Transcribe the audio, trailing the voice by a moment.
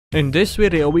In this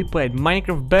video we played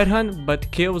Minecraft Bedhunt, but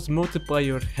kills multiply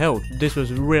your health. This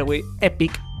was really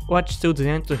epic. Watch till the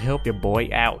end to help your boy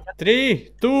out.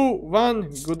 3, 2, 1,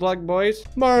 good luck boys.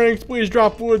 Marings, please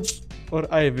drop wood or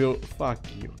I will fuck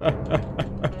you.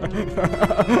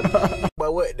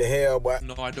 But what the hell, boy?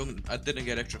 No, I didn't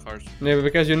get extra cards. Yeah,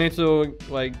 because you need to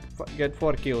like get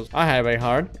 4 kills. I have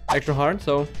a extra hard,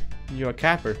 so you're a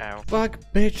capper. Ow. Fuck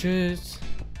bitches.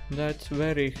 That's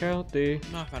very healthy.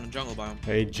 No, I found a jungle biome.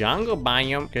 A jungle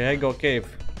biome. Okay, I go cave.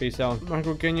 Peace out.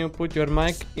 Marco, can you put your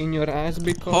mic in your ass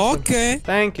because Okay.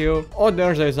 Thank you. Oh,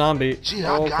 there's a zombie. Gee,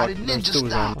 oh, I got fuck, it, there's ninja 2 style.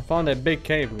 zombies. I found a big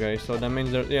cave, guys. So that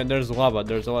means there's lava.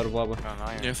 There's a lot of lava.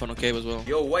 Yeah, I found a cave as well.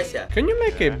 Yo, what's that? Can you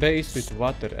make a base with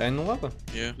water and lava?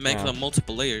 Yeah, make Yeah. them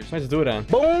multiple layers. Let's do that.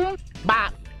 Boom,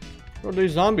 bop. Bro,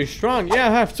 these zombies strong. Yeah,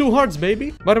 I have 2 hearts,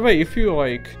 baby. By the way, if you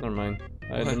like, never mind.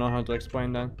 I don't know how to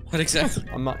explain that. What exactly?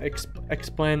 I'm not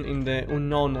explain in the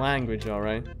unknown language,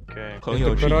 alright? Okay. 朋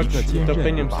友是一个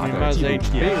坚韧不拔的纪录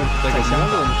片，在香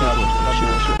港制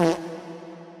作。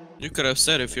 You could have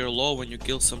said if you're low when you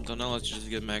kill something else, you just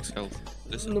get max health.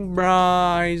 Listen. Bro,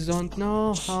 I don't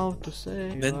know how to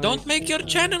say. Then don't make your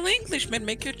channel English, man.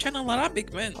 Make your channel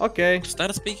Arabic, man. Okay.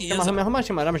 Start speaking How Yazoo. much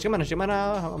am I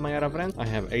friend? I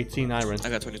have 18 iron. I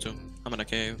got 22. I'm in a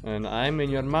cave. And I'm in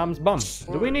your mom's bum.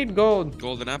 Do we need gold?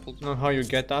 Golden apple. No, how you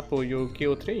get apple, you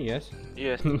kill 3, yes?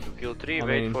 Yes, you kill 3, I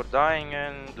wait mean- for dying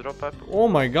and drop apple. Oh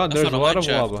my god, I there's found a a lot mine of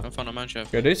shaft. lava. I found a mine shaft.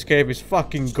 Okay, this cave is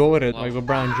fucking goated, like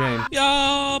LeBron James.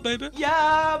 Yeah, baby.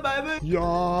 Yeah, baby.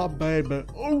 Yeah, baby.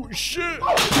 Oh shit!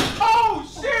 Oh,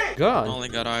 shit. God. Only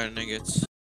got iron nuggets.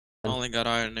 Only got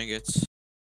iron nuggets.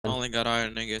 Only got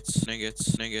iron nuggets.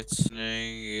 Nuggets.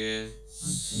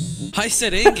 I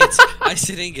said ingots. I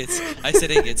said ingots. I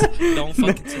said ingots. Don't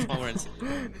fucking twist my words.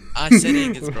 I said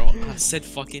ingots, bro. I said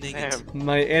fucking ingots.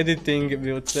 My editing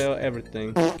will tell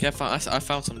everything. Okay, I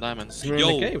found some diamonds. You're in Yo,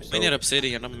 the cave, so- we need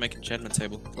obsidian. I'm making enchantment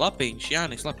table. Slapping,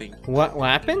 Shiani, slapping. What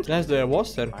happened? That's the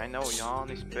water. I know, Jan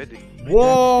is pretty.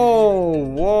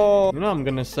 Whoa! You know I'm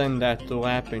gonna send that to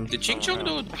Lappin. The Ching Chong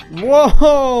dude.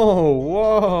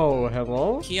 Whoa!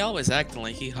 Hello? He always acting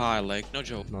like he high, like no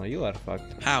joke. No, you are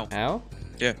fucked. How? How?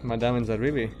 Yeah. My diamonds are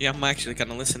really. Yeah, I'm actually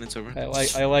kind of listening to her. I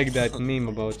like that meme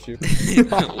about you.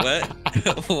 What?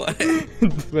 What?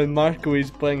 When Marco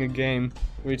is playing a game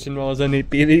which involves any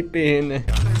PvP in it.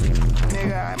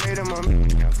 Nigga, I made him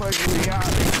fucking me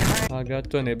out. I got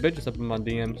 20 bitches up in my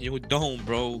DMs. You don't,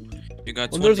 bro. You got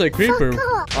Oh, 20. there's a creeper.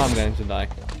 I'm going to die.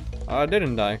 I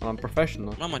didn't die. I'm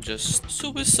professional. Mama just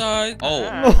suicide. Oh.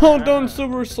 No, don't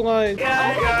super slide.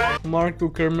 Marco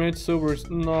Kermit super.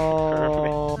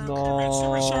 No.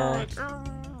 No.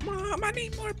 Mom, I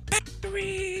need more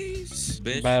batteries.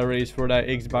 Bitch. Batteries for that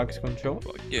Xbox control.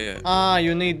 Yeah. Ah,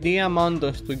 you need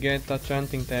diamondos to get a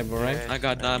enchanting table, right? I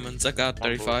got diamonds. I got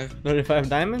 35. 35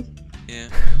 diamonds? Yeah.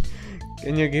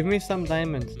 Can you give me some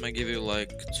diamonds? I'm gonna give you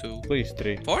like 2. Please,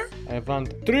 3. 4? I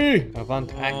want 3. I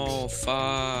want axe. Oh,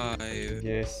 5.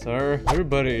 Yes, sir.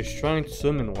 Everybody is trying to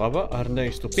swim in lava. Are they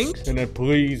stopping? Can I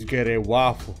please get a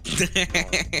waffle?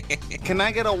 Can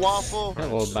I get a waffle?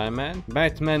 Hello, Batman.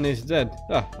 Batman is dead.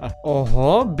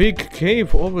 Oh, big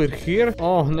cave over here.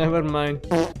 Oh, never mind.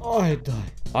 Oh, I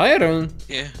died. Iron?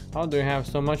 Yeah. How do you have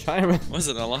so much iron?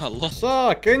 Wasn't a lot.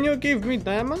 So, can you give me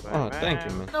diamond? Oh, thank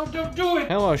you, man. No, don't do it!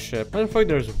 Hello, ship. I thought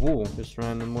there's wool just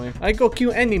randomly. I go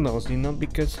kill animals, you know,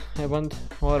 because I want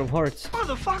a lot of hearts.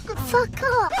 Motherfucker. Fuck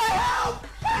up.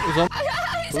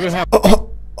 We have.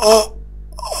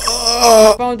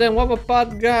 Found a lava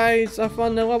pot, guys. I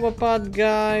found a lava pot,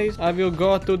 guys. I will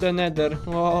go to the nether.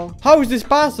 Oh. How is this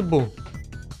possible?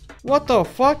 What the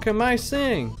fuck am I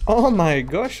saying? Oh my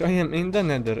gosh, I am in the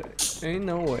nether. Ain't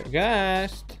no way.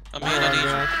 Ghast. I'm here, I need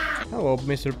you. Hello,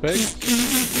 Mr. Pig.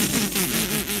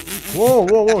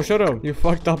 Whoa, shut up. You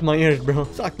fucked up my ears, bro.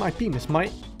 Suck my penis,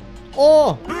 mate.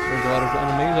 Oh! There's a lot of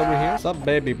enemies over here. What's up,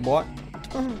 baby boy?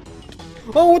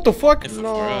 Oh, what the fuck? If for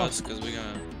No. us, cause we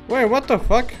gonna. Wait, what the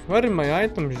fuck? Where did my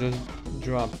items just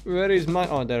drop? Where is my...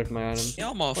 Oh, there's my item.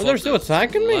 Y'all Oh, they're still motherfuckers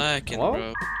attacking me? lacking, Hello?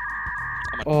 bro.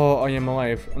 Oh, I am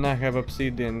alive. And I have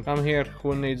obsidian. Come here,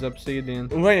 who needs obsidian?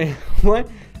 Wait, what?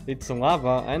 It's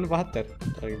lava and water.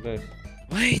 Like this.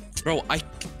 Wait, bro,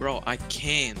 I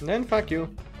can't. Then fuck you.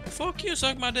 Fuck you,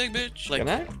 suck my dick, bitch. Like, Can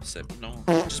I? No.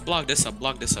 Just block this up,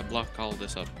 block all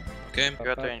this up. Okay?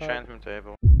 Got the enchantment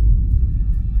table.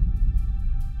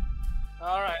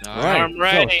 Alright. Alright, I'm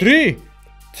ready. so 3,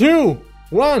 2,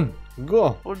 1,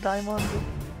 go. Full diamond.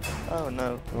 Oh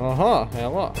no.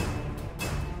 Hello.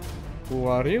 Who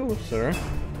are you, sir?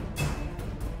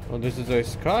 Oh, this is a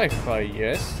sci-fi,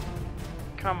 yes?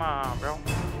 Come on, bro.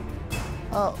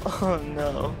 Oh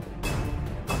no.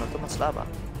 Oh no, too much lava.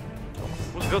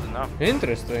 Who's building now?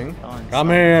 Interesting. Oh, inside. Come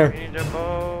here. We need a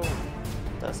bow.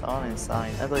 That's on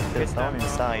inside. I like this on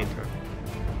inside.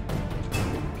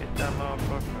 Get that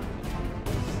motherfucker.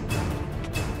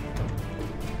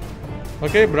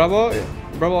 Okay, Bravo.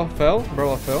 Bravo fell.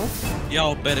 Bravo fell.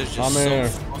 Yo, bed is Come just here.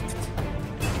 so fucked.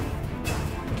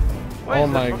 Why Oh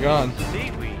is there my fucking god.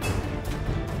 Seaweed.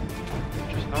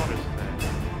 Just noticed that.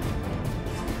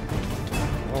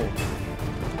 Oh.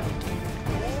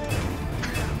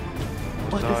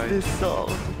 What Died. is this sound?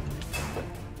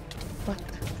 What?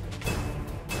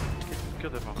 Kill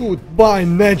that motherfucker. Goodbye,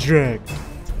 Nedrick.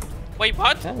 Wait,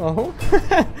 what? Hello.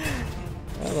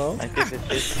 Hello. I think if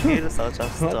this kills, I'll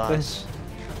just What the- dash.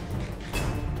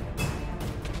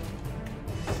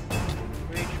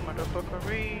 Reach, motherfucker,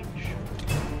 reach.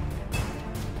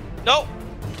 No!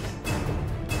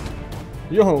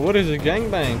 Yo, what is a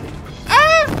gangbang?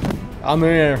 Ah! I'm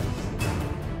here.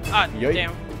 Ah, Yoink.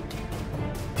 damn.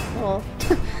 Oh.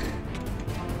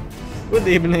 Good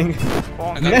evening. I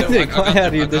Spawn got Medic, their, why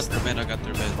are you I got just- their bed, I got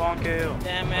their bed. Spawn kill.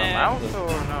 Damn From it. out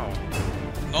or no?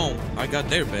 No, I got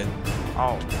their bed.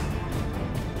 Oh.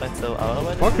 Wait, so our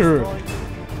bed is Fucker. destroyed?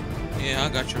 Yeah, I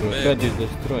got your Your bed. bed is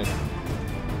destroyed.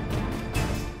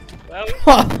 Well,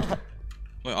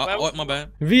 Wait, Well- what? My bad.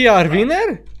 We are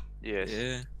winner? Yes.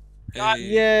 Yeah. God. Hey.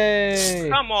 Yay!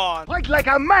 come on. Fight like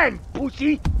a man,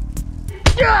 pussy!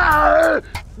 Yeah!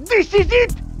 This is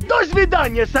it! До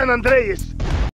свидания, San Andreas!